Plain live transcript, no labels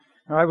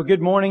All right, well,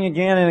 good morning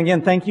again. And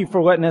again, thank you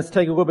for letting us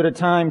take a little bit of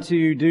time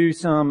to do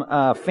some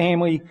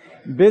family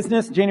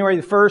business. January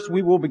the 1st,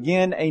 we will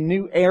begin a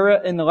new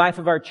era in the life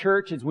of our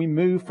church as we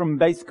move from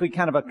basically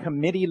kind of a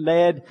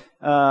committee-led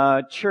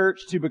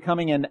church to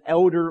becoming an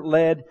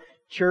elder-led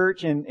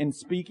church. And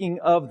speaking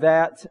of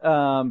that,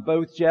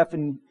 both Jeff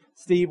and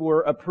Steve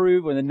were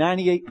approved with a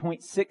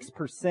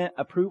 98.6%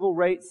 approval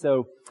rate.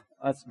 So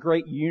that's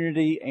great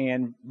unity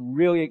and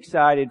really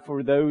excited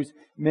for those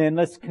men.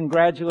 Let's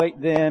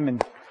congratulate them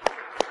and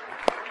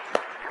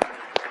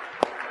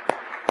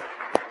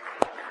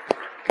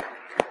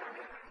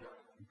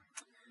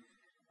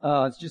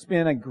it's just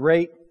been a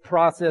great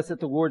process that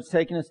the Lord's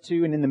taken us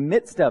to, and in the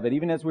midst of it,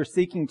 even as we're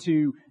seeking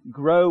to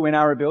grow in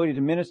our ability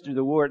to minister to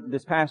the Lord,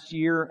 this past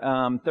year,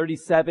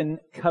 37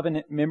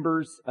 covenant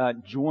members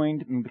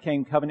joined and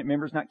became covenant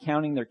members, not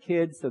counting their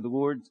kids, so the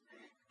Lord's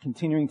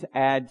continuing to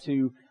add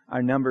to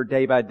our number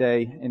day by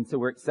day, and so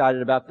we're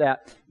excited about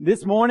that.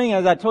 This morning,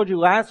 as I told you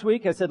last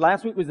week, I said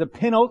last week was the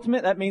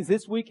penultimate. That means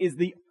this week is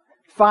the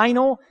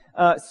final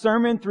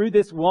sermon through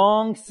this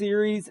long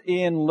series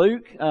in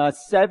Luke.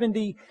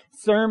 70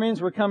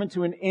 sermons. We're coming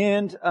to an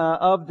end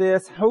of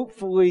this.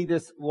 Hopefully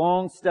this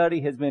long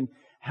study has been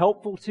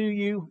helpful to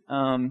you.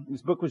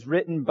 This book was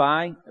written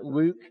by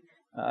Luke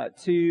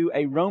to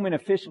a Roman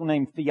official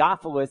named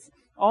Theophilus,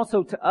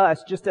 also to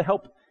us, just to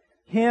help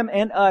him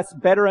and us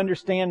better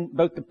understand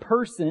both the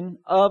person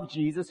of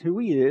Jesus, who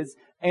He is,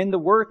 and the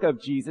work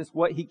of Jesus,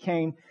 what He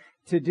came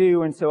to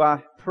do. And so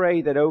I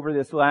pray that over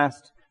this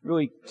last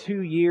really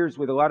 2 years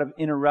with a lot of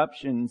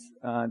interruptions,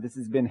 this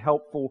has been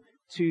helpful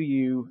to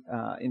you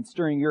in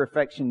stirring your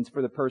affections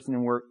for the person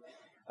and work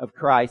of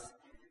Christ.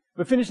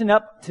 But finishing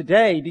up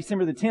today,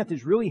 December the 10th,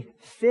 is really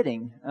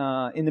fitting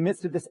in the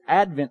midst of this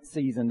Advent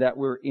season that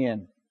we're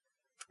in.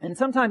 And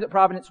sometimes at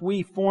Providence,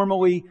 we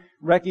formally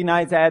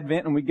recognize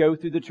Advent and we go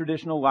through the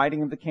traditional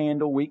lighting of the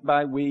candle week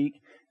by week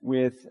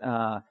with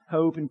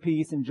hope and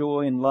peace and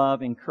joy and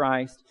love in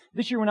Christ.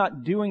 This year we're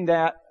not doing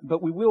that,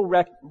 but we will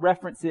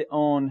reference it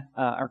on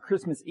our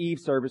Christmas Eve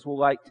service. We'll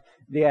light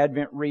the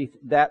Advent wreath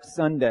that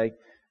Sunday.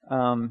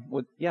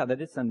 That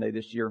is Sunday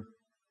this year.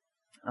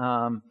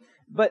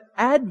 But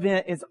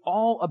Advent is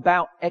all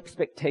about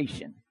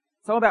expectation.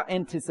 It's all about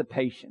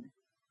anticipation.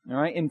 All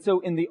right? And so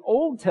in the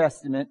Old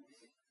Testament,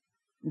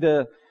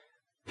 the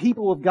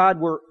people of God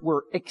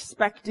were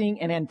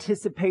expecting and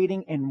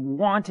anticipating and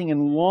wanting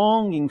and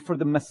longing for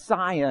the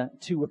Messiah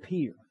to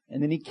appear.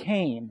 And then He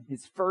came,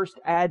 His first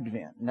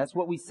Advent. And that's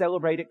what we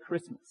celebrate at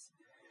Christmas.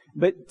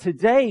 But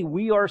today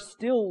we are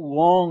still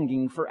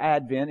longing for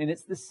Advent, and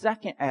it's the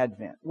second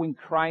Advent when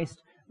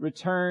Christ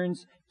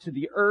returns to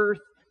the earth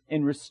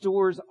and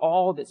restores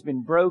all that's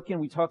been broken.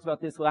 We talked about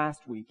this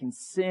last week. And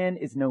sin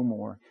is no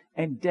more.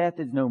 And death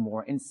is no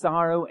more. And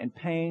sorrow and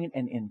pain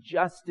and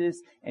injustice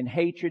and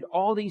hatred,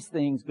 all these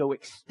things go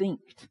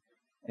extinct.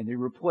 And they're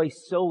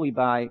replaced solely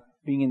by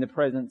being in the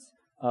presence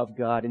of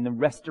God and the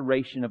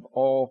restoration of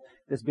all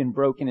that's been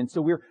broken. And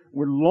so we're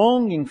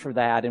longing for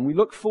that. And we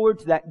look forward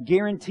to that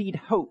guaranteed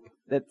hope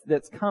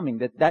that's coming,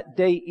 that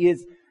day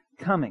is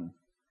coming.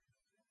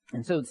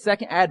 And so the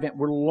second Advent,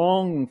 we're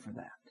longing for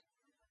that.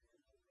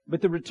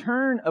 But the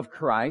return of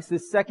Christ,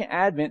 this second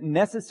Advent,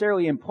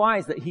 necessarily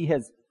implies that He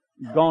has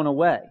gone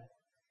away.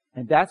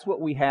 And that's what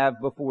we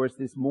have before us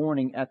this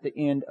morning at the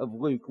end of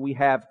Luke. We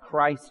have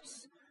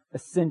Christ's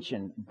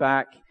ascension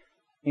back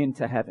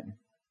into heaven.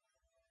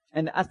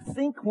 And I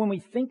think when we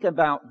think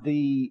about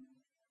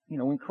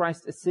when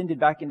Christ ascended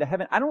back into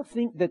heaven, I don't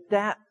think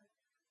that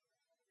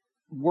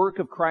work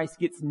of Christ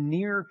gets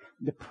near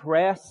the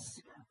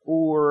press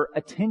or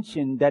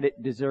attention that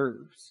it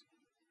deserves.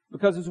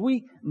 Because as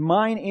we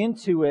mine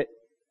into it,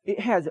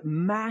 it has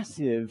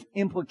massive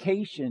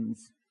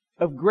implications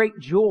of great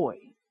joy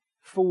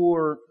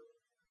for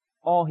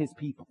all His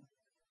people.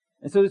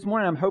 And so this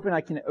morning I'm hoping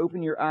I can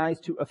open your eyes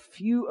to a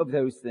few of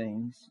those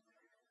things,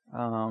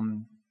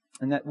 and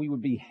that we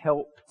would be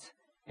helped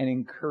and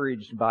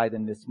encouraged by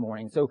them this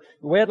morning. So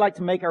the way I'd like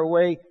to make our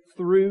way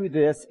through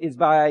this is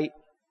by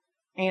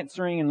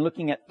answering and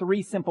looking at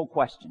 3 simple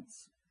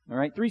questions. All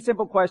right, 3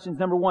 simple questions.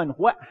 Number 1,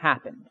 what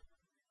happened?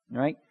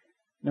 All right.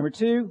 Number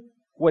 2,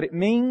 what it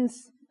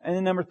means. And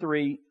then number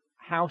 3,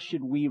 how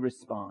should we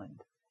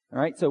respond? All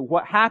right, so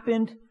what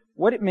happened,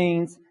 what it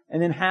means, and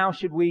then how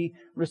should we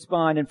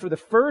respond? And for the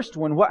first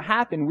one, what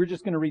happened, we're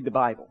just going to read the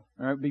Bible.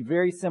 All right, it'll be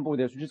very simple with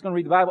this. We're just going to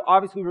read the Bible.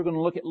 Obviously, we're going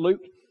to look at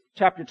Luke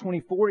chapter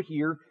 24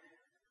 here.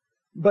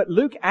 But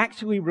Luke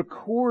actually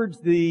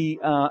records the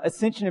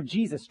ascension of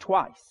Jesus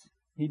twice.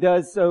 He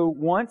does so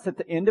once at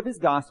the end of his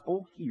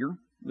gospel here,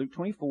 Luke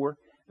 24.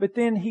 But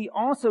then he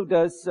also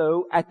does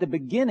so at the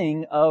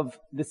beginning of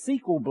the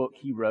sequel book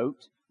he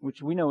wrote,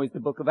 which we know is the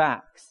book of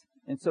Acts.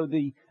 And so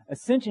the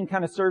Ascension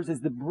kind of serves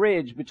as the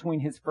bridge between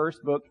his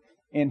first book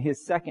and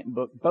his second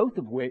book, both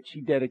of which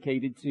he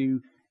dedicated to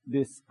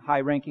this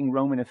high-ranking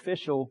Roman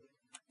official,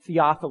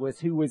 Theophilus,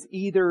 who was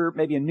either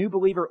maybe a new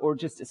believer or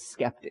just a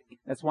skeptic.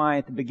 That's why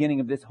at the beginning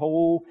of this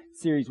whole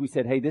series we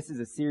said, hey, this is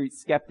a series,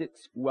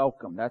 Skeptics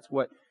Welcome. That's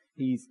what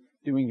he's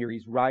doing here.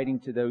 He's writing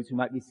to those who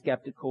might be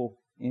skeptical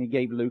And he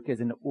gave Luke as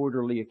an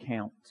orderly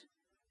account.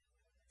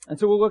 And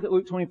so we'll look at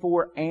Luke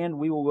 24 and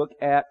we will look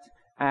at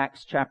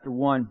Acts chapter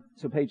 1.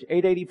 So page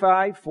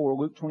 885 for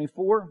Luke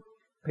 24,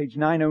 page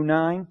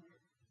 909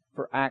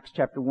 for Acts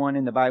chapter 1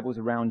 in the Bibles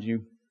around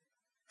you.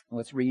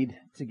 Let's read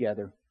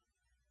together.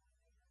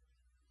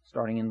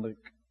 Starting in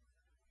Luke,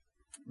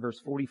 verse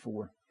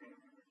 44.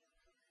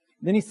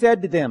 Then he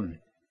said to them,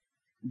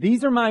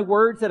 "These are my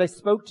words that I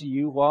spoke to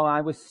you while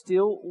I was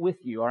still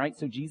with you." All right,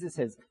 so Jesus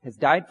has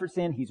died for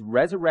sin. He's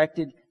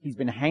resurrected. He's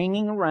been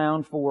hanging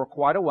around for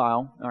quite a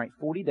while. All right,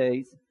 40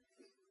 days.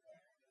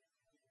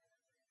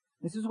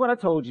 This is what I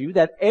told you,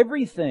 that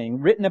everything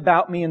written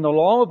about me in the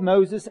law of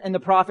Moses and the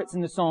prophets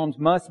and the Psalms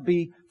must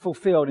be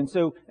fulfilled. And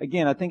so,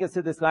 again, I think I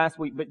said this last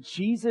week, but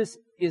Jesus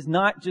is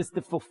not just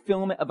the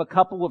fulfillment of a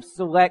couple of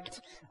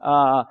select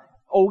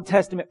Old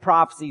Testament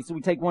prophecies. So we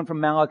take one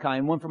from Malachi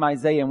and one from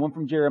Isaiah and one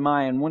from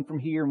Jeremiah and one from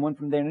here and one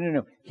from there.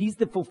 No. He's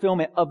the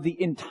fulfillment of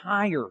the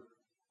entire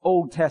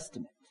Old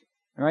Testament.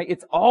 All right?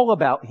 It's all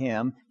about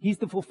Him. He's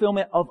the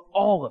fulfillment of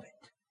all of it.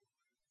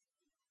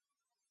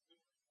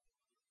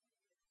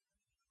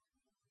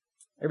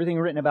 Everything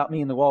written about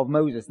me in the law of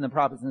Moses and the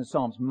prophets and the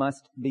Psalms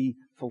must be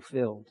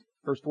fulfilled.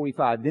 Verse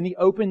 45. Then He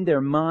opened their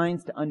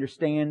minds to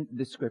understand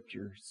the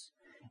Scriptures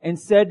and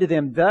said to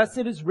them, "Thus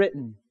it is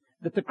written,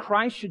 that the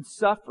Christ should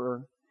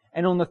suffer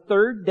and on the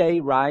third day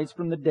rise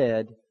from the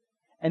dead,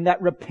 and that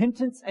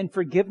repentance and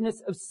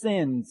forgiveness of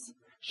sins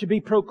should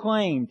be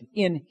proclaimed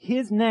in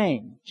His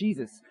name,"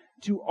 Jesus,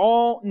 "to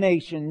all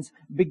nations,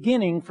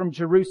 beginning from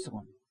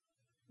Jerusalem.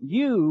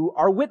 You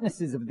are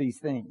witnesses of these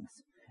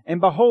things. And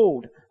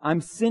behold,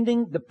 I'm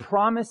sending the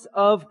promise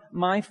of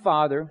my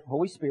Father,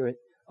 Holy Spirit,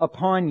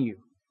 upon you.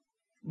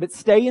 But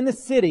stay in the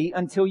city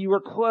until you are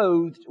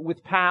clothed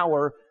with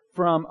power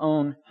from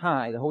on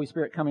high." The Holy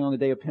Spirit coming on the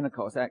day of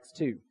Pentecost, Acts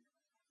 2.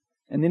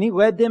 And then He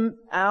led them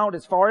out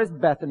as far as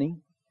Bethany,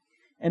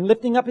 and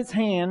lifting up His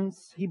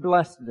hands, He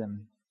blessed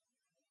them.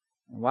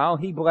 And while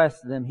He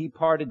blessed them, He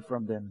parted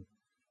from them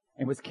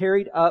and was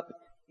carried up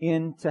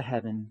into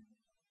heaven.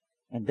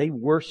 And they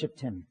worshipped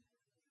Him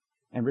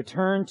and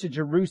returned to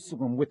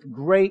Jerusalem with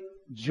great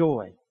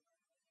joy,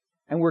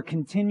 and were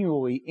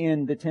continually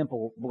in the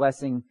temple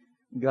blessing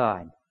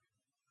God.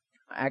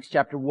 Acts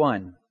chapter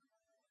 1.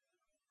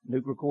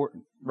 Luke,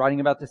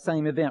 writing about the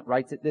same event,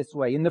 writes it this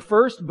way. "In the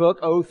first book,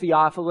 O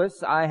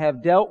Theophilus, I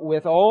have dealt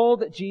with all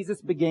that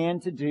Jesus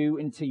began to do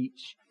and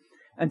teach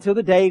until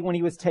the day when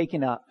He was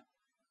taken up,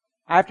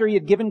 after He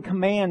had given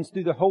commands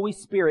through the Holy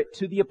Spirit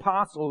to the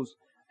apostles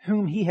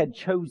whom He had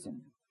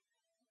chosen.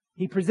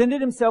 He presented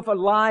Himself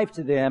alive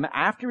to them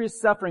after His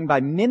suffering by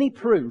many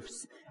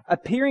proofs,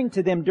 appearing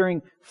to them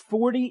during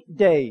 40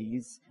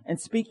 days and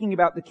speaking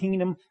about the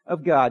kingdom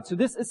of God." So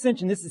this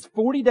ascension, this is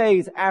 40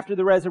 days after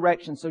the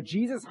resurrection. So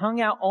Jesus hung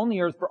out on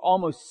the earth for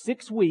almost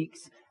 6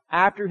 weeks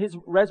after His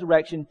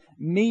resurrection,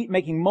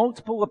 making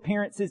multiple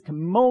appearances to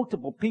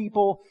multiple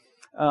people.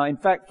 In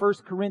fact,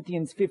 1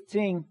 Corinthians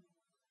 15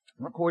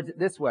 records it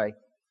this way.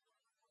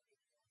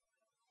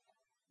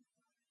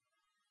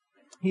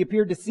 He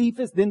appeared to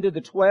Cephas, then to the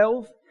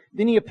 12.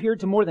 Then He appeared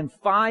to more than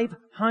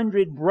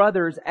 500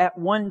 brothers at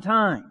one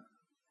time,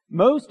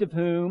 most of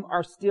whom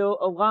are still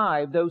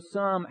alive, though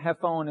some have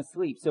fallen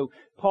asleep. So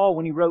Paul,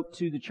 when he wrote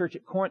to the church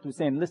at Corinth, was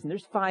saying, listen,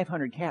 there's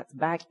 500 cats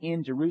back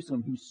in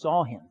Jerusalem who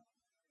saw Him.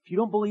 If you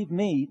don't believe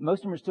me,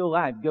 most of them are still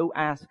alive. Go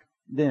ask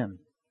them.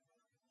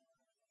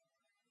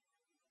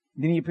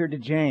 Then He appeared to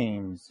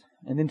James,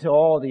 and then to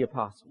all the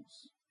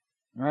apostles.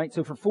 All right,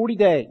 so for 40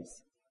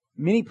 days,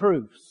 many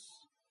proofs.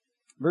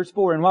 Verse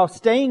 4, "And while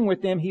staying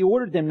with them, He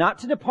ordered them not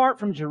to depart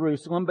from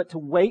Jerusalem, but to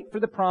wait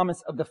for the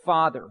promise of the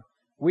Father,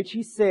 which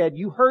He said,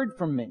 'You heard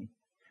from me.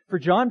 For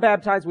John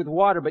baptized with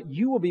water, but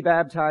you will be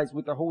baptized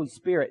with the Holy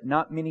Spirit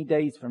not many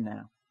days from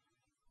now.'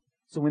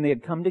 So when they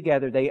had come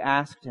together, they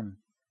asked Him,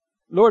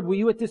 'Lord, will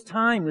you at this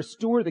time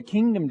restore the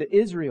kingdom to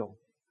Israel?'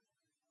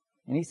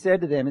 And He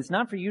said to them, 'It's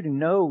not for you to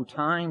know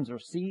times or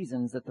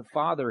seasons that the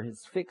Father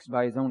has fixed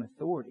by His own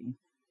authority.'"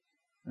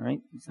 All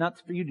right? It's not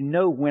for you to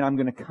know when I'm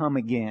going to come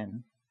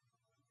again.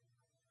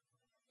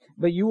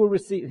 "But you will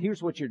receive,"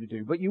 here's what you're to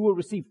do, "but you will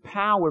receive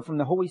power from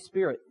the Holy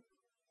Spirit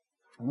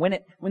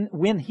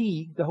when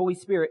He, the Holy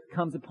Spirit,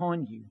 comes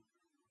upon you.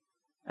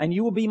 And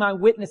you will be my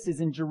witnesses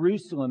in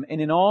Jerusalem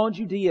and in all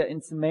Judea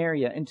and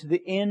Samaria and to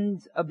the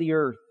ends of the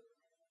earth."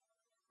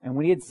 And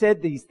when He had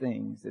said these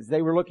things, as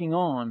they were looking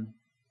on,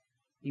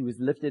 He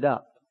was lifted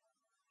up,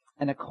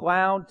 and a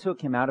cloud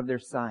took Him out of their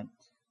sight.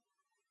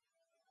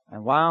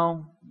 And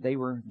while they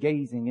were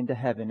gazing into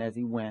heaven as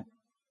He went,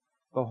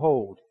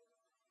 behold,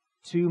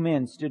 2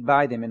 men stood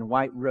by them in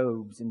white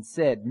robes and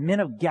said, "Men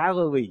of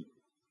Galilee,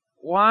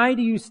 why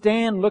do you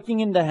stand looking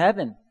into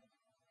heaven?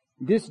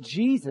 This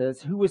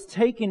Jesus who was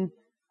taken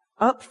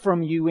up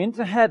from you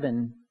into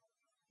heaven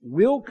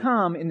will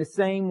come in the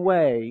same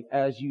way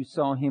as you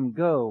saw Him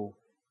go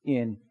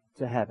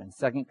into heaven."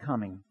 Second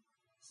coming,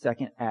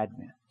 second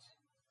advent.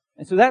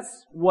 And so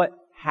that's what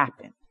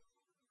happened.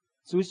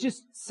 So it's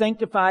just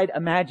sanctified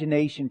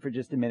imagination for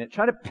just a minute.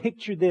 Try to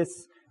picture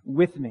this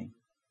with me.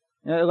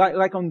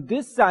 Like on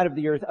this side of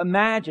the earth,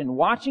 imagine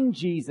watching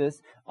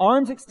Jesus,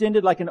 arms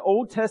extended like an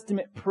Old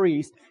Testament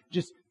priest,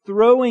 just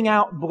throwing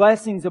out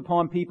blessings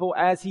upon people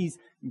as He's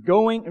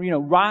going,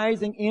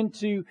 rising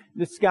into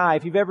the sky.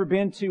 If you've ever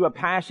been to a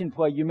Passion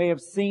play, you may have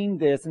seen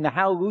this, and the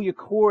Hallelujah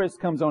chorus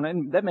comes on,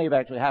 and that may have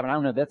actually happened. I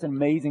don't know. That's an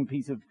amazing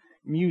piece of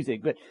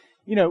music. But,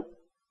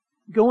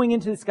 going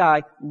into the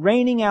sky,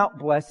 raining out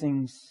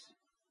blessings.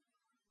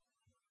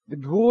 The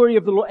glory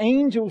of the Lord,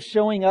 angels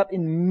showing up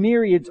in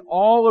myriads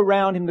all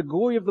around Him. The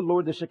glory of the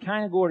Lord, the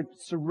Shekinah glory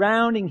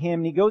surrounding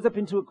Him. And He goes up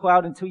into a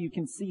cloud until you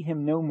can see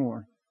Him no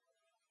more.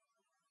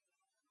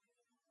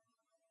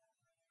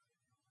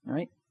 All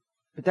right?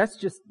 But that's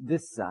just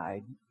this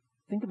side.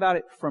 Think about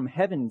it from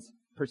heaven's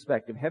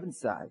perspective, heaven's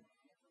side.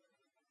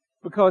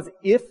 Because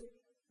if,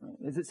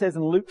 as it says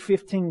in Luke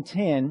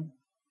 15:10,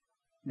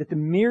 that the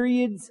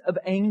myriads of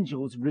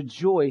angels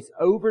rejoice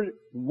over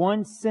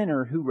one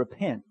sinner who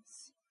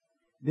repents,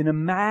 then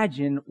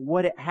imagine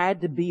what it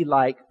had to be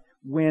like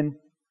when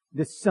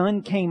the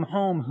Son came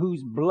home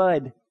whose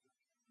blood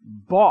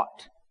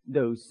bought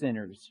those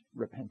sinners'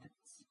 repentance.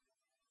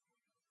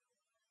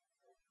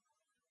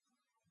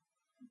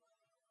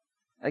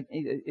 Like,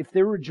 if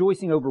they're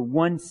rejoicing over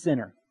one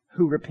sinner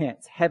who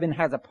repents, heaven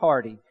has a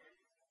party,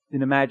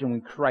 then imagine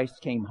when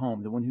Christ came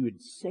home, the one who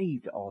had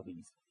saved all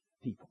these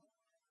people.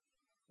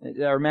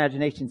 Our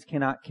imaginations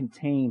cannot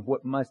contain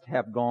what must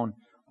have gone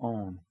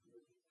on.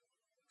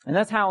 And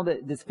that's how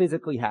this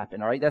physically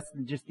happened, all right? That's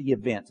just the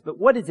events. But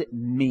what does it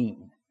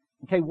mean?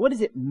 Okay, what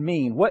does it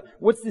mean?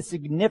 What's the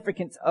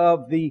significance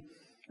of the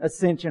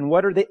ascension?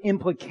 What are the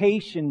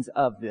implications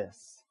of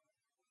this?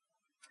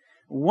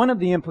 One of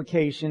the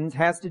implications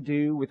has to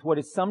do with what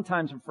is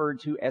sometimes referred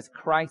to as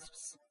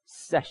Christ's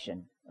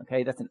session.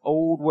 Okay, that's an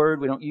old word.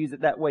 We don't use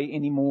it that way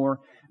anymore.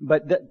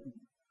 But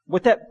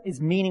what that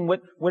is meaning,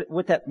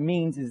 what that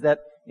means is that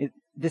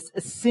this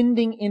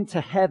ascending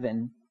into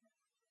heaven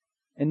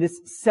and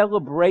this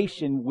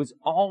celebration was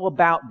all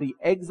about the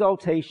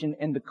exaltation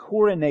and the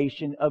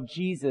coronation of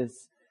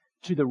Jesus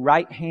to the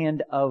right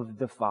hand of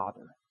the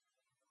Father.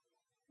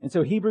 And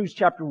so Hebrews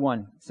chapter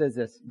 1 says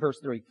this, verse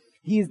 3.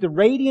 He is the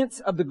radiance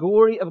of the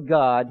glory of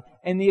God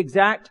and the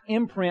exact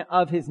imprint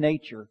of His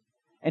nature.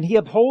 And He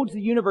upholds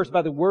the universe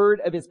by the word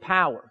of His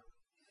power.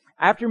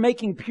 After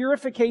making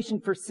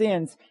purification for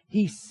sins,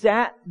 He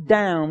sat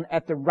down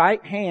at the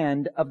right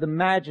hand of the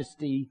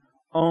Majesty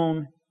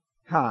on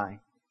high.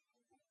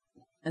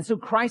 And so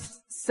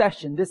Christ's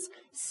session, this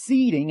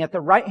seating at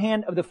the right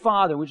hand of the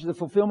Father, which is the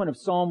fulfillment of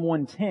Psalm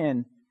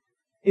 110,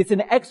 it's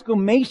an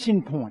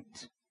exclamation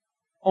point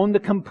on the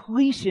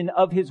completion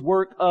of His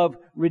work of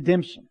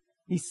redemption.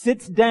 He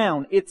sits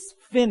down. It's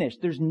finished.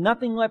 There's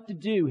nothing left to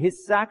do.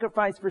 His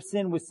sacrifice for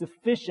sin was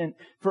sufficient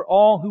for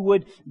all who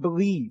would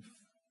believe.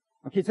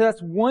 Okay, so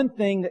that's one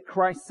thing that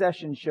Christ's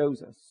session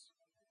shows us.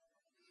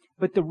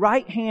 But the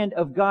right hand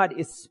of God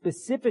is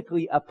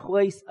specifically a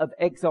place of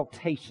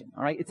exaltation.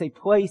 All right, it's a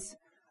place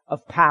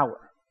of power.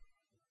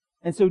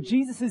 And so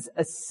Jesus'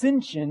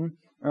 ascension,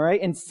 all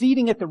right, and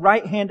seating at the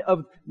right hand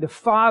of the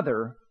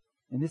Father,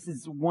 and this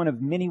is one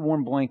of many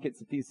warm blankets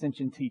that the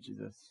ascension teaches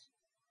us.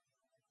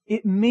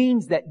 It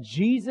means that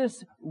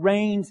Jesus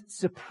reigns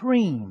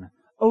supreme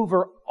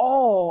over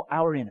all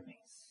our enemies.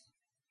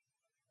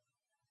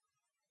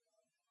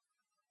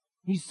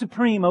 He's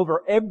supreme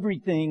over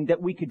everything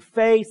that we could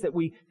face, that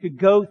we could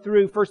go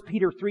through. 1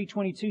 Peter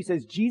 3:22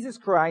 says, Jesus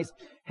Christ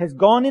has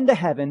gone into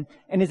heaven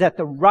and is at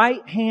the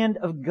right hand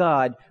of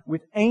God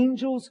with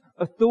angels,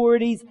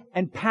 authorities,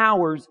 and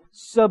powers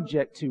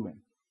subject to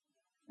Him.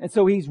 And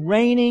so He's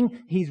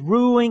reigning, He's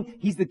ruling,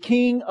 He's the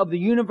King of the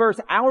universe.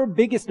 Our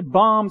biggest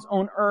bombs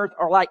on earth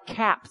are like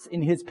caps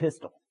in His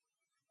pistol.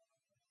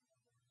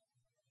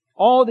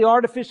 All the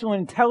artificial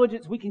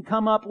intelligence we can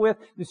come up with,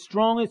 the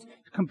strongest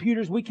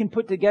computers we can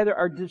put together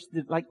are just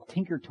like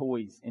tinker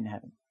toys in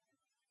heaven.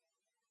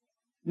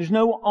 There's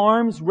no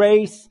arms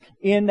race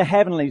in the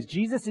heavenlies.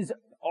 Jesus is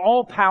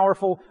all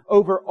powerful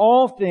over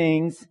all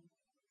things,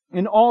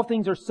 and all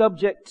things are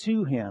subject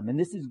to Him. And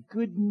this is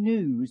good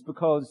news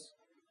because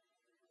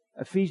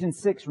Ephesians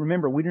 6,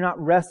 remember, we do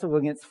not wrestle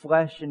against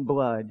flesh and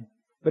blood,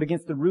 but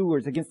against the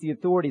rulers, against the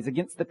authorities,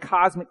 against the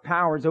cosmic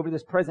powers over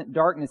this present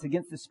darkness,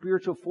 against the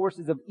spiritual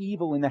forces of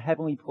evil in the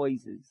heavenly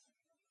places.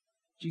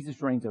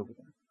 Jesus reigns over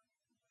them.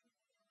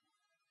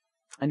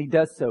 And He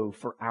does so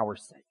for our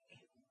sake.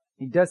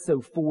 He does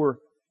so for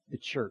the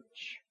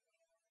church.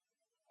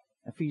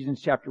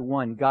 Ephesians chapter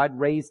 1, God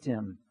raised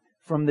Him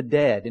from the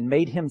dead and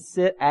made Him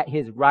sit at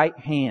His right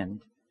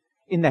hand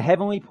in the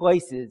heavenly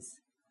places,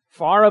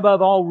 far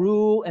above all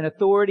rule and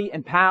authority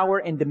and power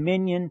and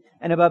dominion,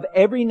 and above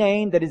every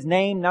name that is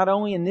named not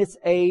only in this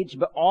age,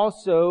 but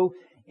also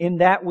in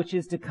that which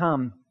is to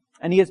come.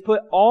 And He has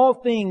put all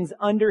things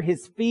under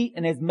His feet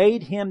and has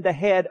made Him the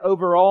head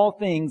over all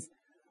things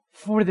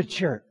for the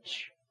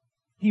church.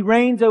 He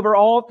reigns over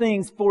all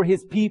things for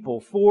His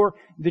people, for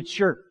the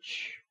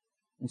church.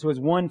 And so as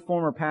one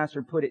former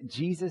pastor put it,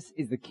 Jesus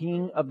is the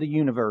King of the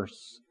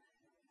universe,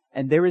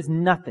 and there is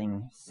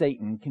nothing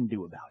Satan can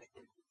do about it.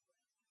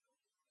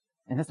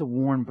 And that's a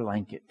warm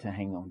blanket to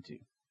hang on to.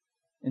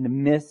 In the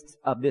midst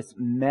of this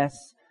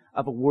mess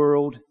of a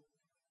world,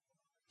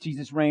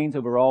 Jesus reigns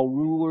over all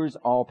rulers,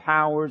 all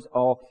powers,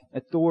 all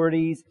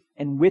authorities.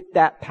 And with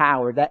that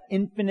power, that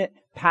infinite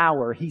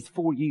power, He's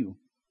for you.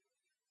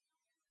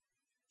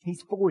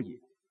 He's for you.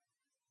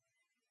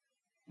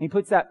 And He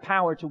puts that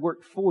power to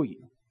work for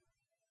you,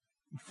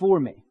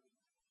 for me,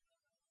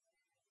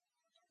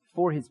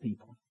 for His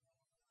people.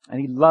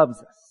 And He loves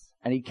us,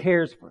 and He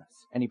cares for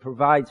us, and He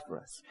provides for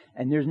us.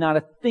 And there's not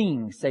a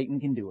thing Satan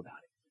can do about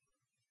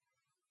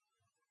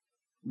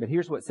it. But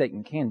here's what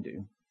Satan can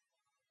do.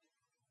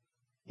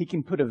 He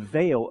can put a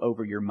veil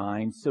over your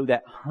mind so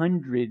that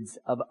hundreds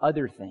of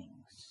other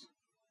things,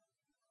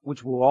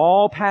 which will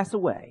all pass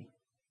away,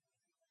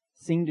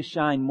 seem to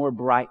shine more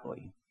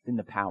brightly than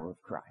the power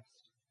of Christ.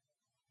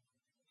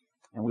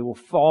 And we will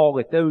fall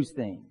at those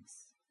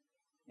things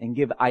and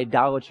give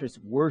idolatrous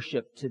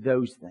worship to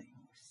those things,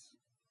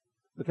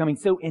 becoming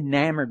so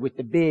enamored with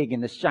the big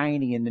and the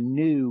shiny and the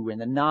new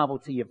and the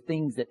novelty of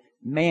things that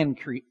man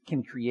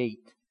can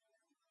create,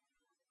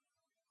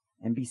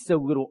 and be so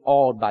little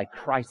awed by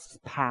Christ's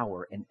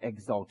power and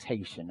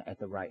exaltation at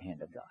the right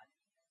hand of God.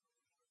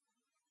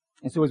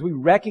 And so as we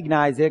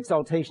recognize the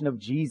exaltation of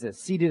Jesus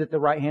seated at the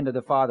right hand of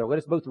the Father, let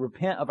us both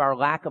repent of our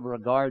lack of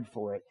regard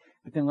for it,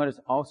 but then let us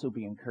also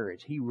be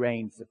encouraged. He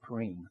reigns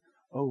supreme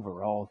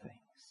over all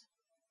things.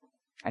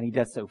 And He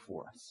does so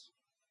for us.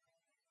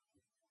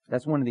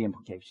 That's one of the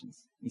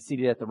implications. He's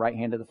seated at the right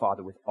hand of the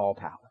Father with all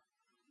power.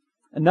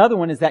 Another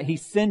one is that He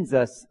sends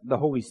us the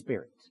Holy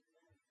Spirit.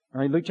 All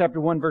right, Luke chapter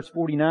 1, verse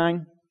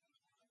 49.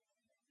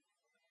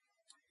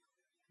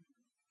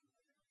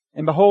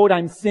 And behold,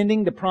 I'm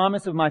sending the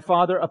promise of my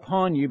Father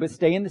upon you, but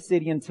stay in the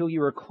city until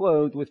you are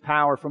clothed with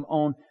power from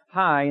on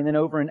high. And then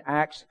over in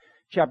Acts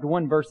chapter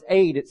 1, verse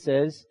 8, it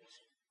says,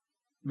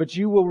 but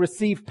you will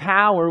receive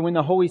power when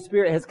the Holy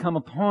Spirit has come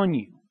upon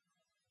you.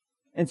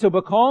 And so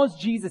because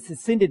Jesus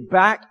ascended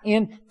back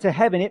into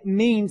heaven, it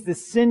means the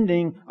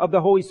sending of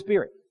the Holy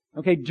Spirit.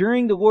 Okay,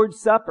 during the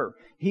Lord's Supper,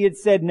 He had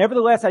said,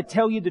 nevertheless, I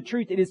tell you the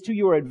truth, it is to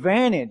your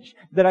advantage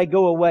that I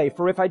go away.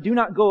 For if I do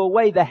not go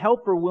away, the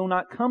Helper will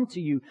not come to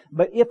you.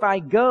 But if I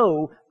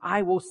go,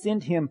 I will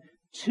send Him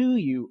to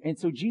you. And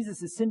so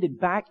Jesus ascended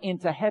back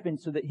into heaven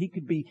so that He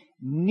could be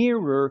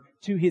nearer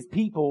to His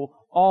people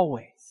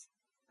always.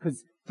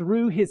 Because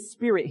through His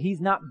Spirit,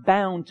 He's not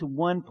bound to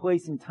one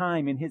place and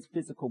time in His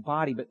physical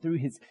body, but through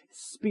His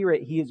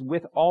Spirit, He is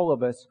with all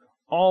of us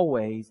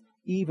always,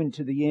 even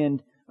to the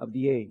end of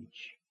the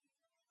age.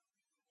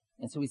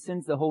 And so He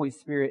sends the Holy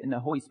Spirit, and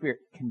the Holy Spirit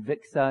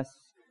convicts us.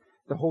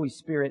 The Holy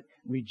Spirit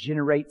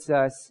regenerates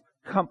us,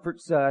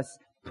 comforts us,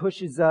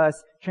 pushes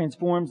us,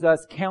 transforms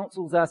us,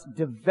 counsels us,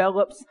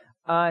 develops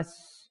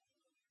us,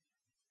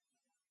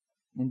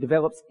 and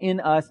develops in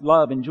us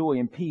love and joy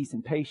and peace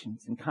and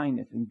patience and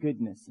kindness and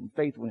goodness and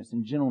faithfulness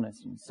and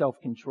gentleness and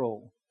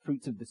self-control,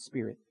 fruits of the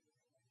Spirit.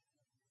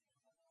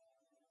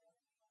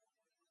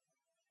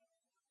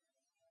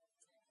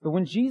 But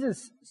when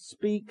Jesus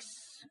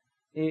speaks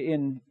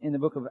in the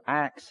book of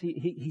Acts,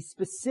 he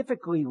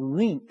specifically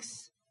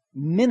links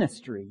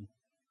ministry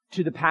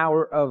to the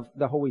power of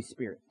the Holy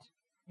Spirit.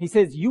 He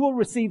says, you will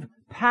receive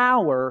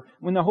power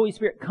when the Holy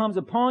Spirit comes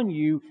upon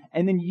you,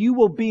 and then you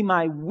will be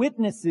my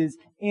witnesses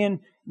in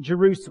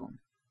Jerusalem.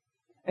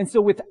 And so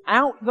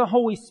without the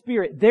Holy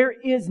Spirit, there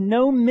is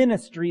no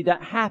ministry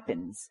that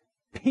happens,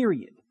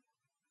 period.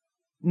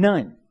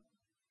 None.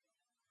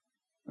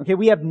 Okay,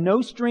 we have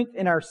no strength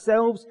in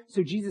ourselves,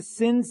 so Jesus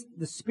sends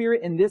the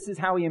Spirit, and this is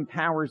how He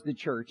empowers the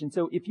church. And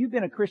so if you've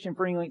been a Christian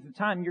for any length of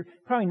time, you're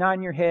probably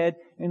nodding your head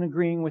and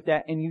agreeing with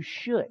that, and you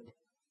should.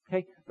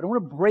 Okay, but I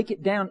want to break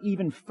it down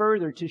even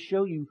further to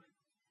show you,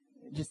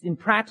 just in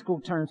practical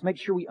terms, make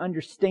sure we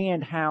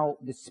understand how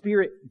the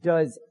Spirit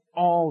does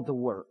all the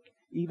work.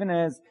 Even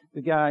as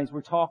the guys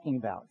we're talking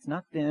about. It's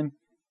not them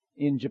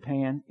in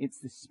Japan, it's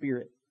the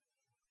Spirit.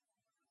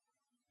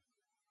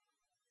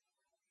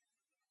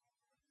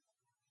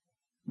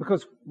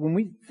 Because when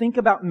we think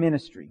about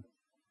ministry,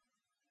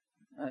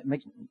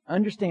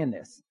 understand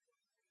this.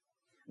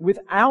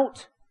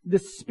 Without the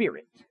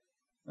Spirit,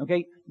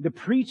 okay, the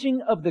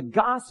preaching of the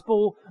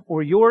gospel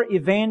or your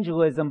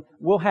evangelism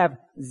will have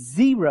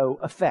zero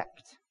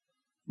effect.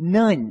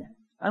 None.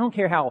 I don't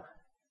care how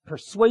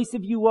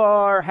persuasive you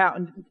are, how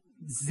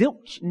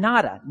zilch,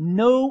 nada,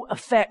 no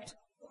effect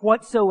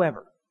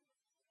whatsoever.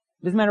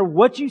 Doesn't matter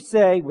what you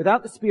say,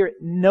 without the Spirit,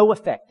 no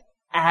effect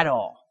at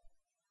all.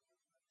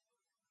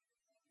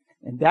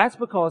 And that's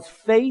because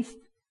faith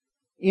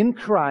in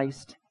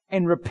Christ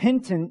and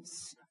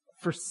repentance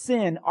for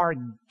sin are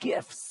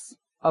gifts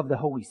of the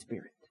Holy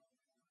Spirit.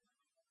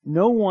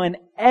 No one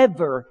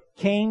ever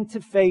came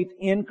to faith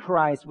in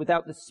Christ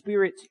without the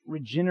Spirit's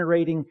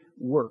regenerating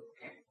work.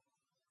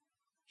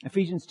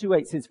 Ephesians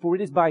 2:8 says, for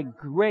it is by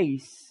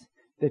grace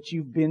that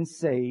you've been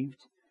saved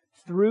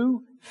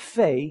through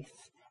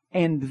faith,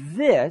 and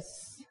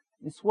this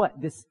is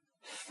what? This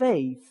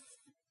faith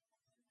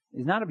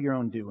is not of your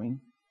own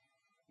doing.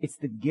 It's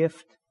the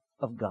gift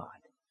of God.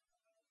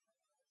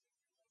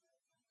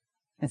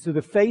 And so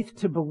the faith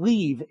to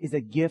believe is a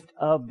gift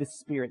of the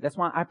Spirit. That's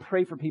why I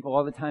pray for people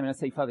all the time and I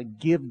say, Father,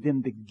 give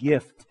them the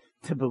gift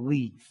to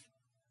believe.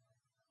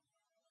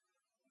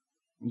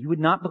 You would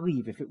not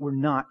believe if it were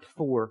not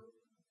for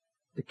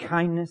the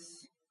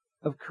kindness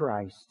of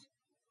Christ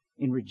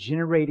in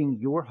regenerating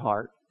your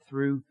heart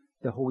through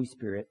the Holy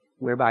Spirit,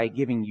 whereby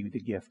giving you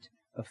the gift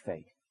of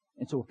faith.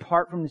 And so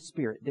apart from the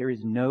Spirit, there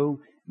is no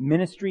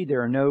ministry,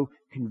 there are no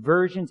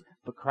conversions,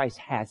 but Christ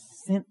has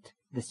sent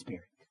the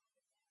Spirit.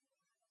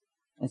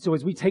 And so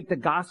as we take the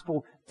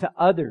gospel to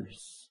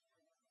others,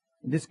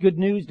 this good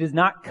news does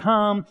not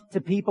come to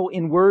people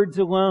in words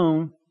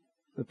alone.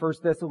 The 1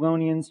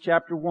 Thessalonians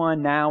chapter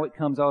 1, now it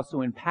comes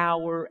also in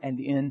power and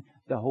in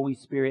the Holy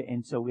Spirit,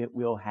 and so it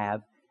will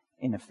have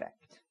an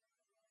effect.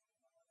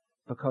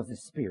 Because the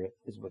Spirit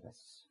is with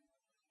us.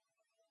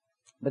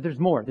 But there's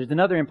more. There's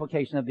another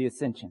implication of the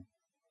ascension.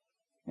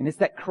 And it's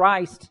that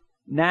Christ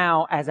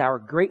now, as our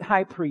great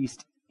high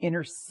priest,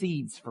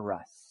 intercedes for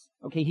us.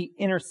 Okay, He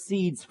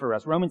intercedes for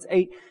us. Romans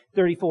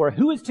 8:34.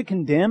 Who is to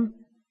condemn?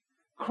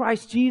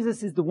 Christ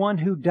Jesus is the one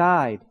who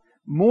died.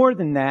 More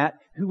than that,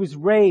 who was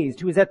raised,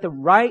 who is at the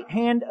right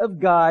hand of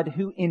God,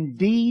 who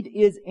indeed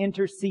is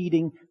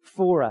interceding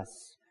for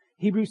us.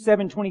 Hebrews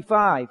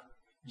 7:25.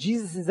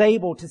 Jesus is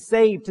able to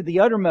save to the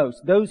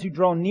uttermost those who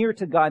draw near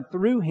to God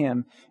through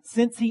Him,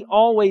 since He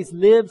always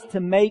lives to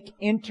make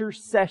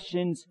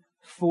intercessions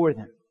for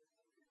them.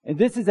 And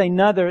this is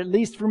another, at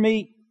least for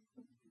me,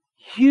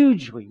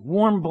 hugely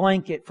warm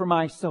blanket for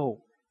my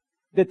soul.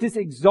 That this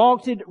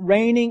exalted,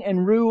 reigning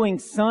and ruling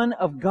Son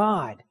of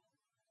God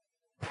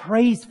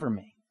prays for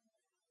me.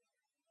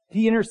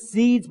 He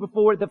intercedes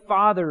before the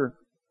Father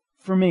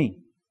for me.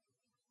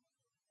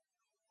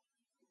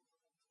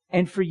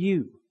 And for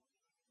you.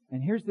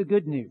 And here's the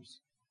good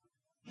news.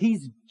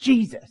 He's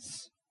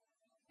Jesus.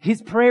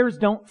 His prayers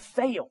don't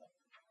fail.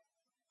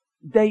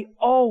 They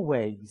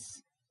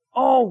always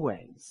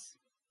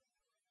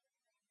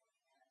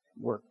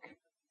work,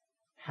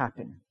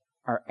 happen,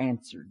 are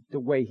answered the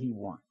way He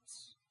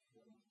wants,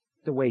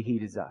 the way He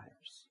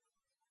desires.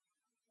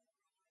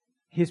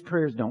 His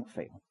prayers don't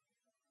fail.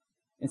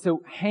 And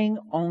so hang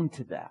on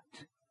to that.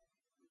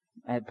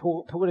 And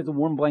pull it as a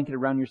warm blanket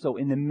around your soul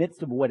in the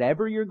midst of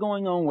whatever you're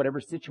going on,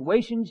 whatever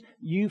situations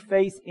you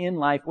face in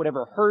life,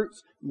 whatever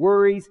hurts,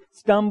 worries,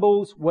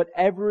 stumbles,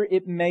 whatever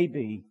it may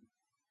be.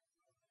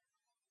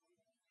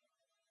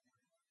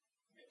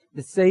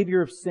 The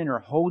Savior of sinner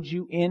holds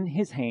you in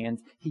His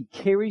hands. He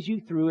carries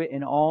you through it,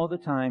 and all the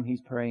time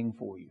He's praying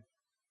for you.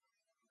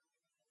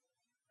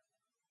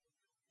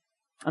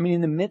 I mean,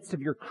 in the midst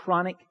of your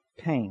chronic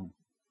pain,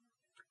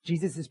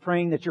 Jesus is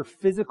praying that your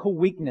physical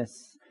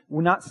weakness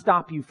will not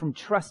stop you from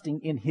trusting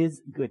in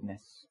His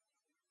goodness.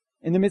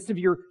 In the midst of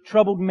your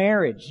troubled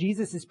marriage,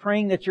 Jesus is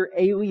praying that your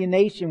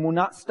alienation will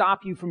not stop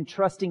you from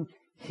trusting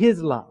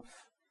His love.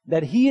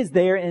 That He is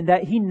there and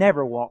that He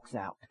never walks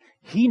out.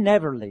 He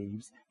never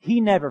leaves. He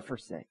never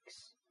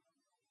forsakes.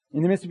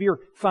 In the midst of your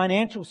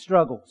financial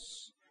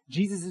struggles,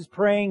 Jesus is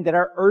praying that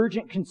our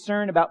urgent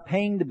concern about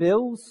paying the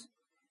bills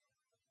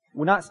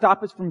will not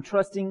stop us from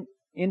trusting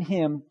in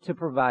Him to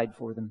provide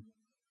for them.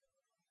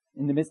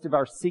 In the midst of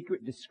our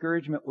secret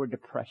discouragement or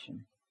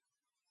depression,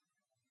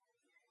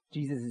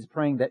 Jesus is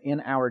praying that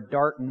in our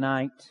dark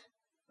night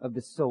of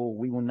the soul,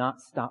 we will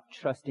not stop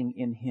trusting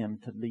in Him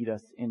to lead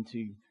us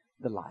into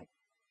the light.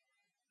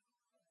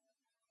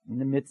 In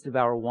the midst of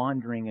our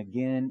wandering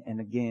again and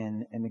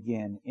again and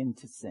again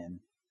into sin,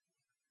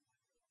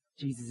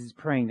 Jesus is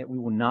praying that we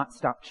will not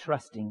stop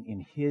trusting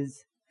in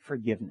His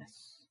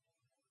forgiveness.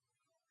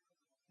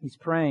 He's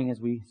praying, as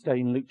we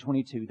study in Luke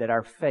 22, that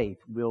our faith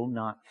will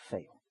not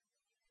fail.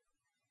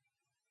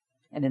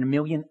 And in a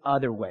million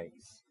other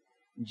ways,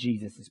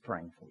 Jesus is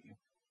praying for you.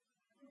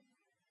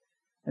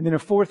 And then a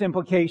fourth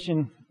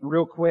implication,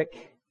 real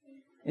quick,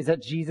 is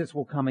that Jesus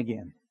will come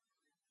again.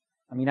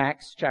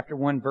 Acts chapter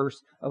 1,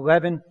 verse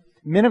 11.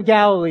 Men of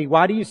Galilee,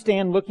 why do you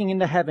stand looking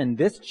into heaven?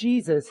 This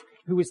Jesus,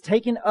 who is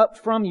taken up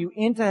from you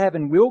into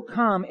heaven, will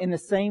come in the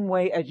same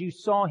way as you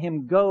saw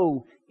Him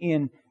go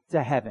into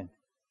heaven.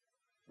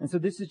 And so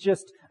this is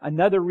just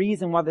another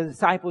reason why the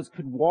disciples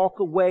could walk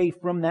away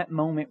from that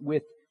moment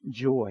with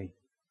joy.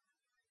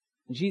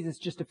 Jesus,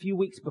 just a few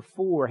weeks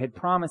before, had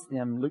promised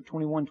them, Luke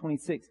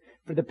 21:26,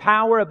 for the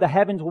power of the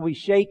heavens will be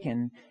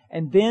shaken,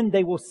 and then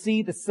they will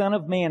see the Son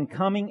of Man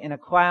coming in a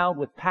cloud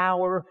with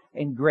power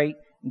and great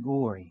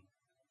glory.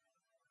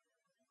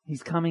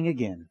 He's coming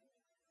again,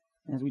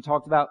 as we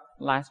talked about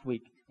last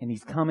week, and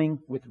He's coming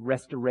with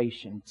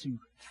restoration to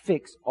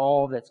fix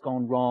all that's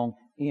gone wrong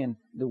in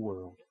the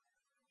world.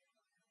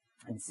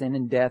 And sin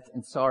and death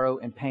and sorrow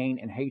and pain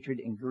and hatred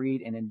and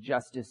greed and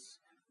injustice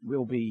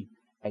will be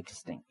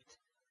extinct.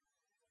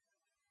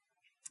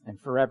 And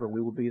forever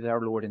we will be with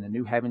our Lord in the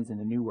new heavens and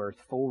the new earth,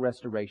 full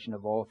restoration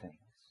of all things.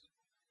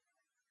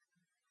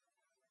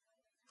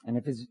 And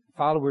if His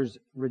followers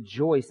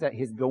rejoice at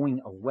His going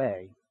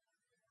away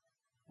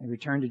and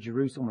return to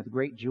Jerusalem with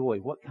great joy,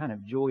 what kind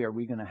of joy are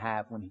we going to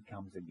have when He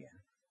comes again?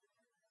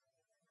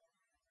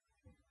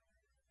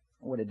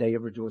 What a day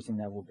of rejoicing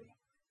that will be.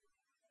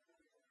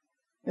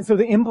 And so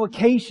the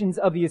implications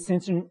of the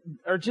ascension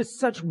are just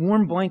such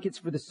warm blankets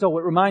for the soul.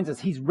 It reminds us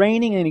He's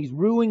reigning and He's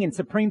ruling in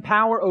supreme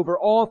power over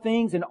all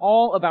things and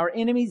all of our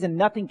enemies, and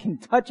nothing can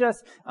touch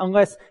us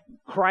unless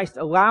Christ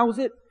allows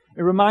it.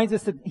 It reminds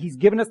us that He's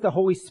given us the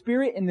Holy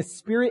Spirit, and the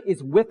Spirit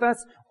is with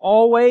us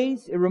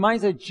always. It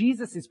reminds us that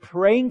Jesus is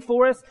praying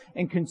for us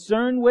and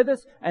concerned with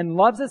us and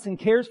loves us and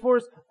cares for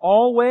us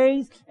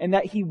always, and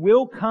that He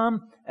will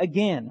come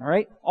again. All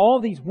right?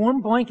 All these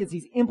warm blankets,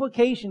 these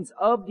implications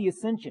of the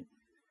ascension.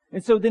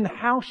 And so then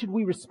how should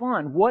we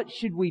respond? What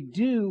should we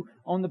do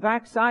on the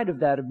backside of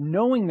that, of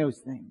knowing those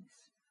things?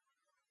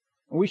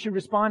 We should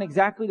respond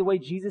exactly the way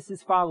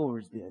Jesus'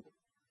 followers did,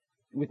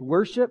 with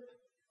worship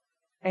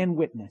and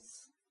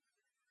witness.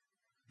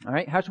 All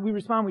right, how should we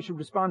respond? We should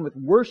respond with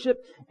worship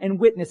and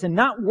witness, and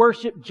not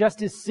worship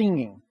just as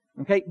singing,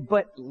 okay,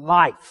 but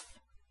life.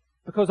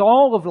 Because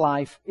all of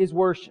life is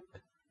worship.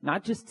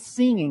 Not just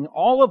singing.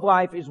 All of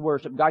life is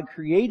worship. God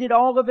created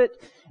all of it,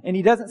 and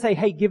He doesn't say,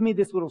 hey, give me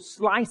this little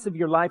slice of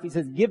your life. He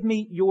says, give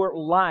me your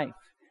life.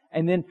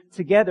 And then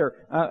together,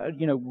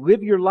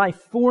 live your life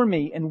for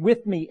me and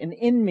with me and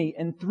in me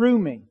and through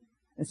me.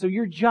 And so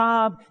your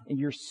job and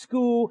your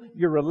school,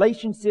 your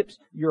relationships,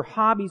 your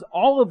hobbies,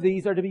 all of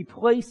these are to be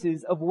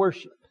places of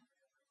worship.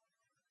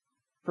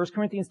 1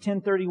 Corinthians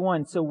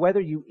 10:31, so whether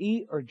you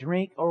eat or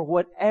drink or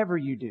whatever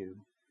you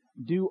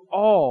do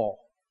all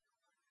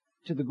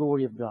to the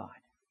glory of God.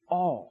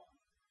 All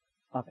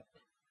of it.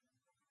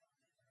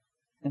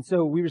 And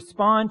so we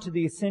respond to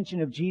the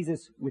ascension of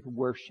Jesus with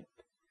worship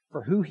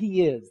for who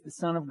He is, the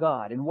Son of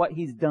God, and what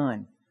He's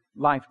done.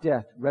 Life,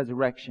 death,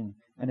 resurrection,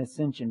 and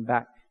ascension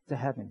back to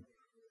heaven.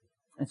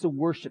 And so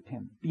worship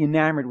Him, be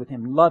enamored with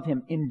Him, love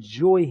Him,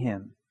 enjoy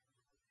Him,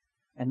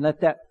 and let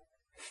that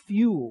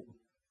fuel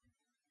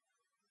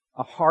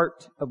a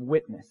heart of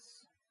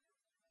witness.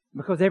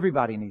 Because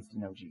everybody needs to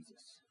know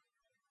Jesus.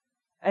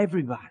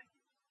 Everybody.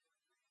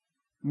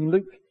 I mean,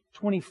 Luke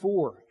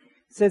 24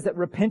 says that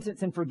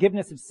repentance and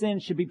forgiveness of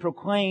sins should be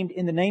proclaimed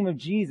in the name of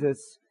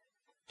Jesus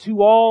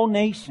to all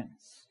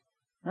nations.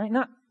 Right?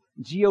 Not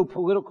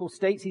geopolitical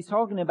states. He's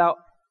talking about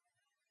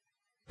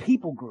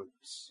people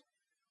groups.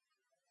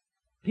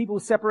 People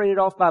separated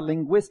off by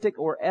linguistic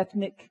or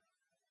ethnic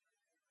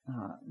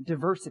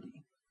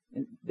diversity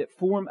that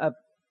form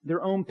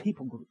their own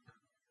people group.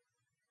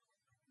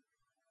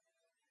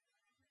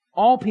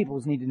 All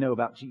peoples need to know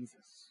about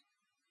Jesus.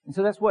 And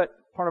so that's what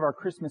part of our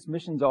Christmas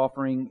missions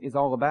offering is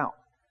all about.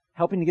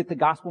 Helping to get the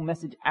gospel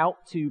message out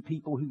to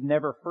people who've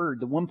never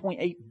heard. The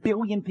 1.8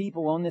 billion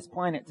people on this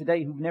planet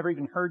today who've never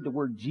even heard the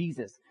word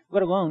Jesus,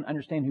 let alone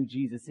understand who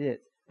Jesus is.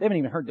 They haven't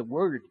even heard the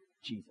word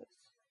Jesus.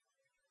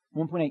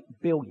 1.8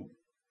 billion.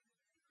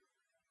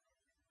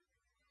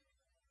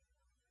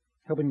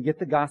 Helping to get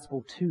the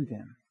gospel to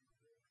them.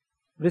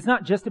 But it's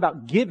not just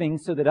about giving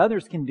so that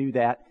others can do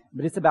that,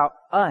 but it's about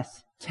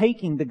us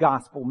taking the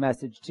gospel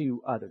message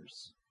to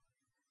others.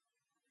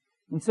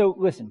 And so,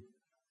 listen,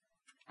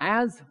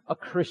 as a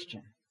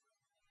Christian,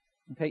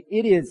 okay,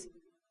 it is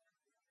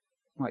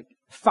like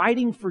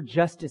fighting for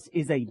justice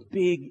is a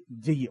big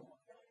deal.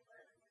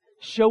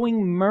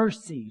 Showing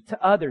mercy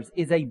to others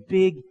is a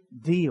big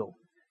deal.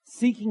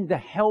 Seeking the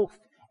health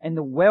and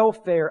the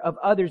welfare of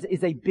others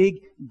is a big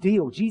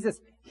deal. Jesus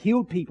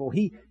healed people.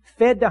 He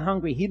fed the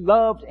hungry. He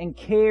loved and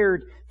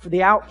cared for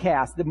the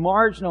outcast, the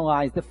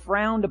marginalized, the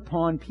frowned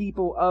upon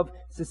people of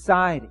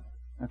society.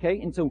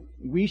 Okay? And so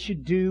we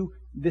should do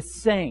the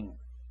same.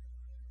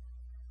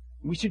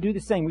 We should do the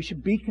same. We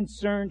should be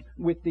concerned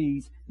with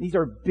these. These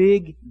are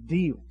big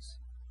deals.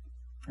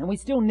 And we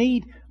still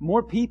need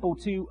more people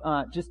to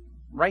just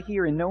right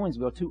here in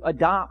Nowensville to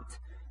adopt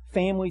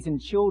families and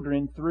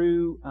children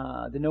through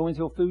the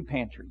Nowensville Food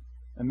Pantry,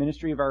 a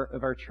ministry of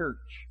our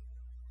church.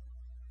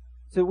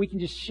 So we can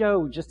just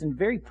show just in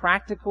very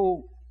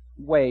practical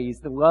ways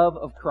the love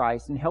of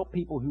Christ and help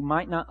people who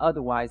might not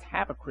otherwise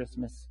have a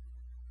Christmas.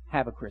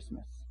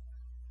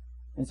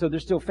 And so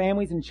there's still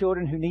families and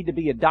children who need to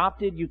be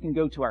adopted. You can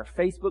go to our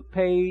Facebook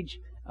page.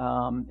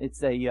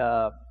 It's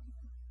a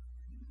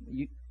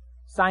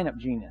sign up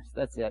genius.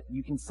 That's it.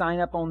 You can sign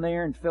up on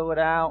there and fill it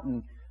out.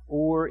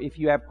 Or if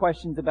you have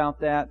questions about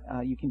that,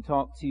 you can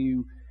talk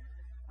to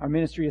our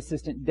ministry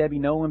assistant, Debbie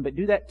Nolan. But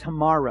do that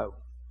tomorrow,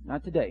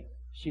 not today.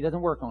 She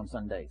doesn't work on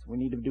Sundays. We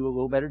need to do a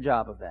little better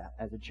job of that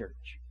as a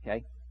church.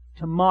 Okay?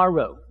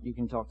 Tomorrow you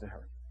can talk to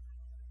her.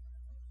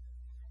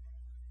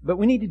 But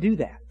we need to do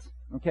that.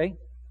 Okay?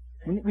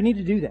 We need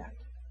to do that.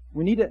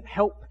 We need to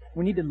help.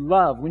 We need to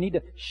love. We need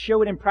to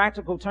show it in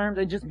practical terms.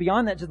 And just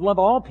beyond that, just love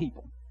all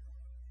people.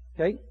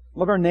 Okay?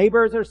 Love our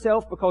neighbor as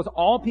ourselves, because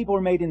all people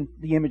are made in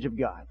the image of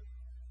God.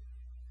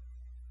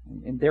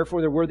 And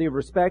therefore they're worthy of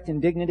respect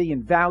and dignity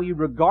and value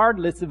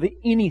regardless of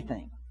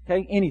anything.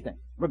 Okay? Anything.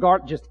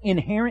 Just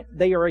inherent.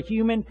 They are a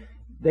human.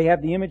 They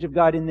have the image of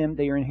God in them.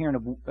 They are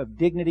inherent of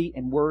dignity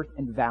and worth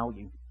and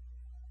value.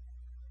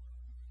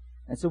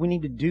 And so we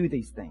need to do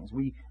these things.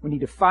 We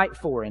need to fight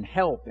for and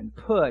help and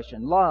push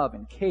and love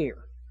and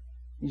care.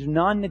 These are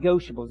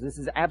non-negotiables. This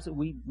is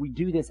absolutely, we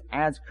do this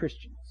as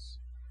Christians.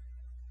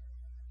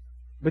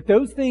 But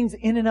those things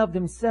in and of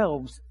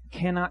themselves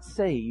cannot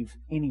save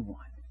anyone.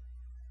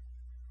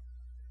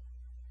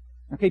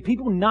 Okay,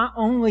 people not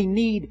only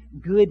need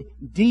good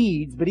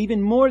deeds, but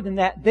even more than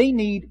that, they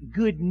need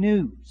good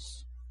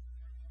news.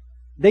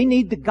 They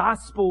need the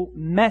gospel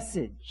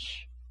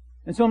message.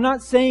 And so I'm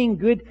not saying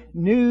good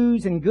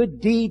news and good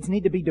deeds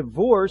need to be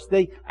divorced.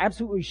 They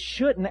absolutely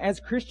shouldn't. As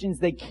Christians,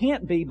 they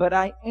can't be. But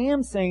I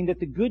am saying that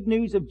the good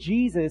news of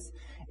Jesus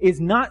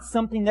is not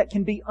something that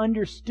can be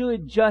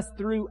understood just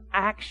through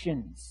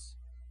actions.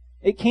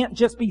 It can't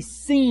just be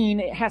seen,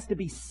 it has to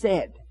be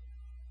said.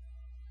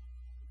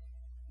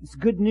 It's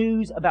good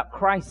news about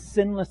Christ's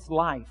sinless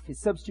life,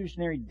 His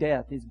substitutionary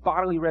death, His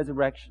bodily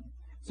resurrection.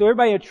 So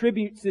everybody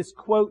attributes this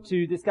quote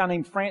to this guy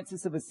named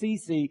Francis of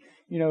Assisi,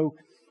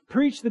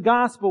 preach the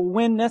gospel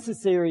when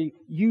necessary,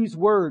 use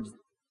words.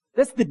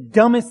 That's the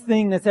dumbest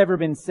thing that's ever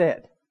been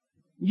said.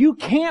 You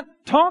can't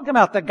talk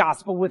about the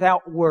gospel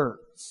without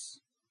words.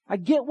 I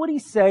get what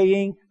he's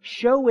saying,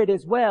 show it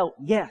as well,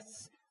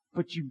 yes,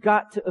 but you've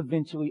got to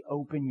eventually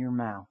open your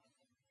mouth.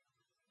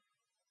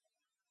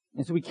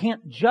 And so we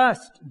can't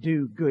just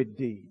do good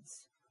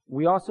deeds.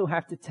 We also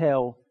have to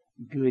tell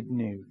good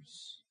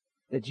news.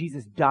 That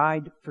Jesus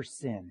died for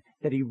sin.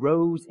 That He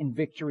rose in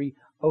victory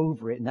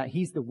over it. And that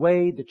He's the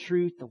way, the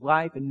truth, the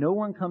life. And no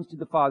one comes to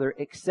the Father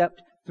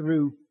except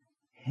through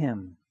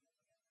Him.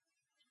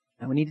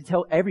 And we need to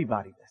tell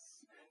everybody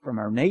this. From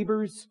our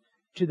neighbors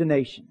to the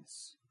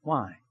nations.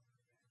 Why?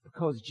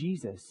 Because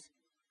Jesus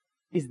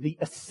is the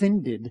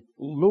ascended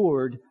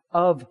Lord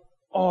of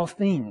all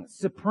things,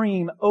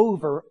 supreme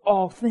over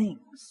all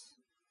things.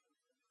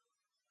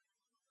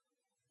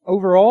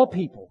 Over all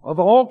people, of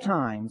all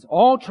times,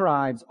 all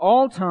tribes,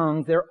 all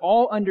tongues, they're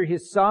all under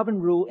His sovereign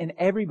rule and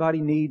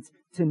everybody needs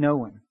to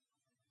know Him.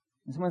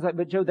 And someone's like,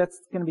 but Joe, that's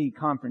going to be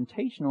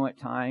confrontational at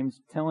times,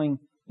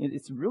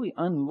 it's really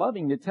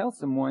unloving to tell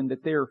someone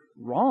that they're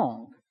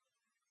wrong.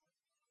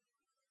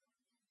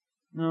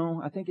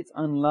 No, I think it's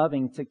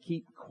unloving to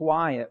keep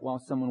quiet while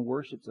someone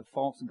worships a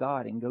false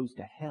god and goes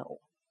to hell.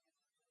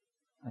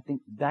 I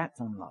think that's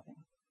unloving.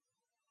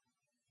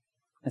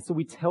 And so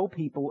we tell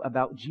people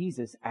about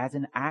Jesus as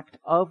an act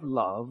of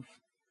love,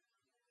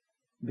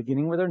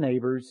 beginning with our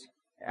neighbors,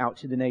 out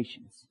to the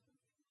nations.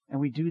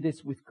 And we do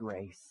this with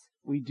grace.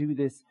 We do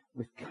this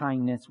with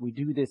kindness. We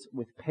do this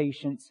with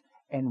patience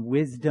and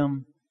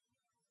wisdom.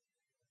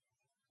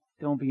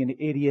 Don't be an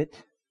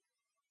idiot.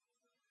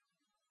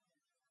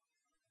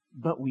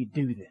 But we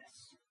do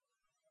this.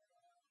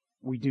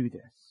 We do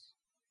this.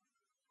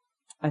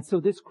 And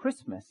so this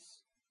Christmas,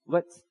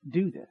 let's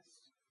do this.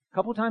 A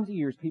couple times a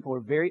year, people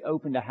are very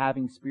open to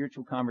having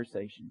spiritual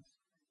conversations.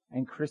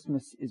 And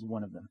Christmas is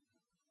one of them.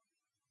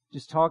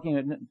 Just talking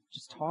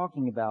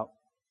about,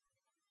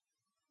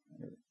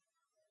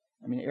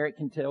 Eric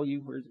can tell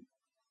you,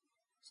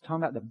 it's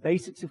talking about the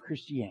basics of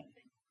Christianity.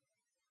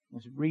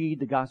 Let's read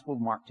the Gospel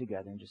of Mark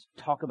together and just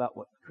talk about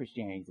what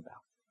Christianity is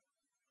about.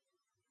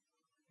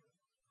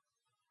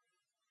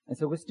 And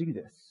so let's do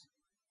this.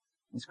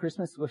 This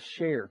Christmas, let's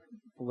share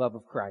the love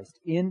of Christ.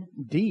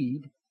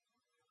 Indeed,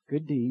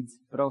 good deeds,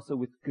 but also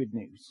with good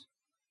news.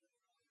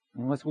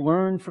 And let's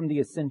learn from the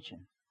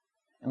Ascension.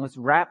 And let's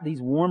wrap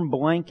these warm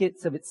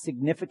blankets of its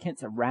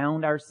significance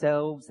around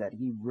ourselves, that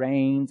He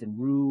reigns and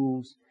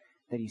rules,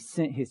 that He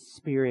sent His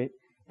Spirit,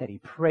 that He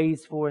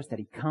prays for us, that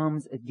He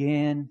comes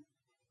again,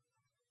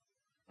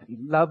 that He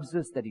loves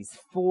us, that He's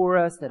for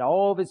us, that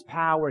all of His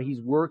power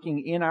He's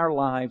working in our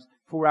lives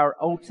for our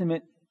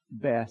ultimate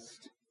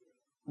best.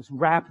 Let's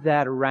wrap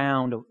that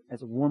around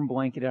as a warm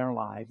blanket in our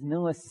lives. And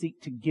then let's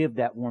seek to give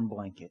that warm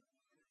blanket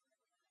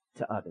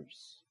to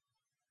others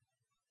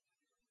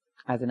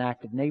as an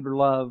act of neighbor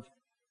love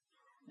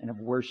and of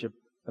worship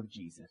of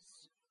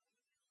Jesus.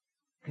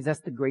 Because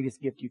that's the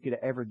greatest gift you could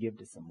ever give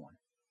to someone.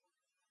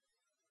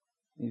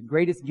 The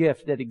greatest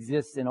gift that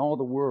exists in all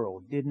the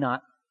world did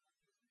not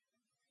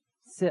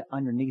sit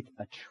underneath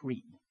a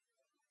tree.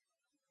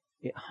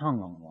 It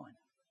hung on one.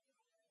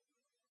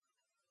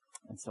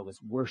 And so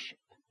let's worship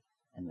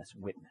and let's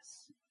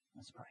witness.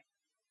 Let's pray.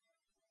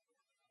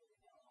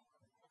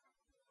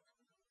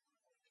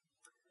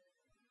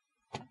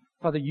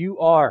 Father, You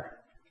are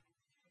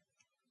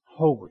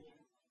holy.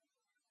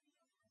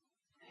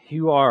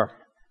 You are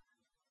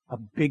a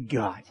big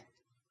God.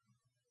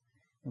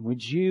 And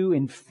would You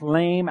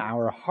inflame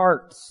our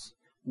hearts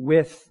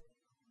with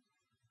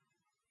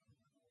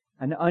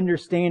an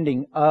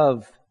understanding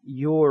of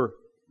Your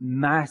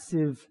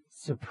massive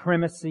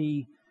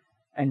supremacy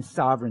and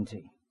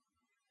sovereignty.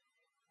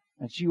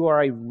 That You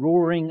are a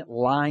roaring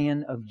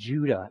lion of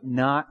Judah,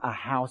 not a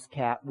house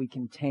cat we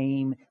can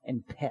tame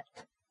and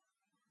pet.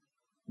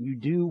 You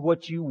do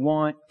what You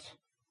want.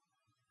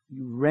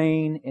 You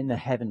reign in the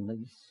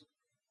heavenlies.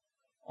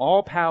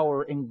 All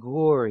power and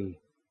glory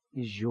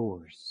is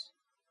Yours.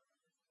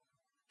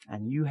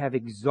 And You have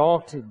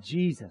exalted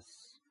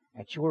Jesus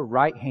at Your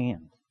right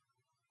hand.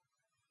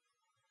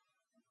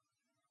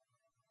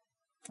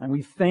 And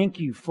we thank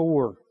You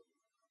for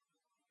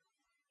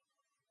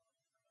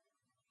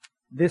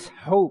this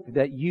hope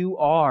that You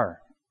are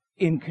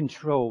in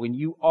control and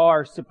You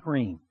are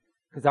supreme.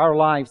 Because our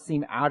lives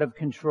seem out of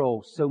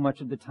control so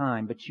much of the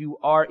time, but You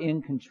are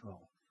in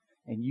control.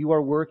 And You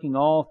are working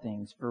all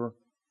things for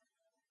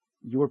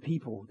Your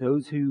people,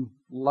 those who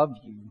love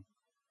You,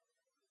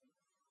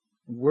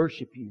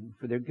 worship You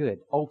for their good,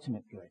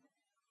 ultimate good.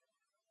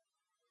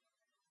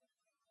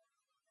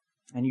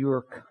 And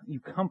You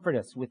comfort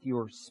us with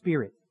Your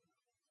Spirit.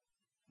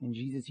 And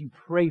Jesus, You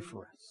pray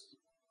for us.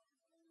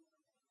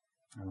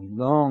 And we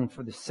long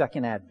for the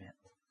second advent.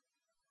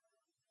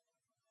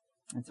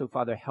 And so,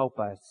 Father, help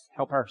us.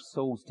 Help our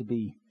souls to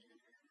be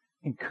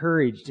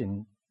encouraged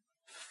and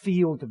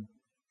feel the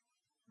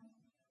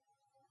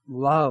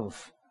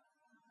love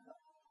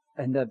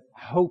and the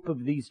hope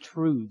of these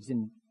truths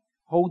and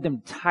hold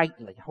them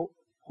tightly.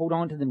 Hold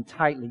on to them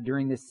tightly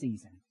during this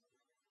season.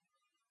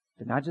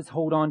 But not just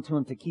hold on to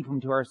them to keep them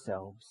to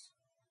ourselves,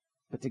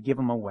 but to give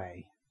them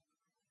away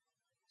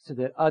so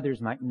that others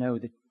might know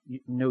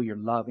Your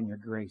love and Your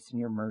grace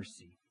and Your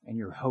mercy and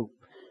Your hope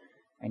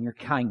and Your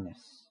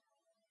kindness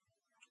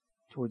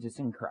towards us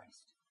in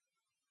Christ.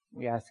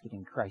 We ask it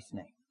in Christ's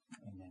name.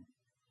 Amen.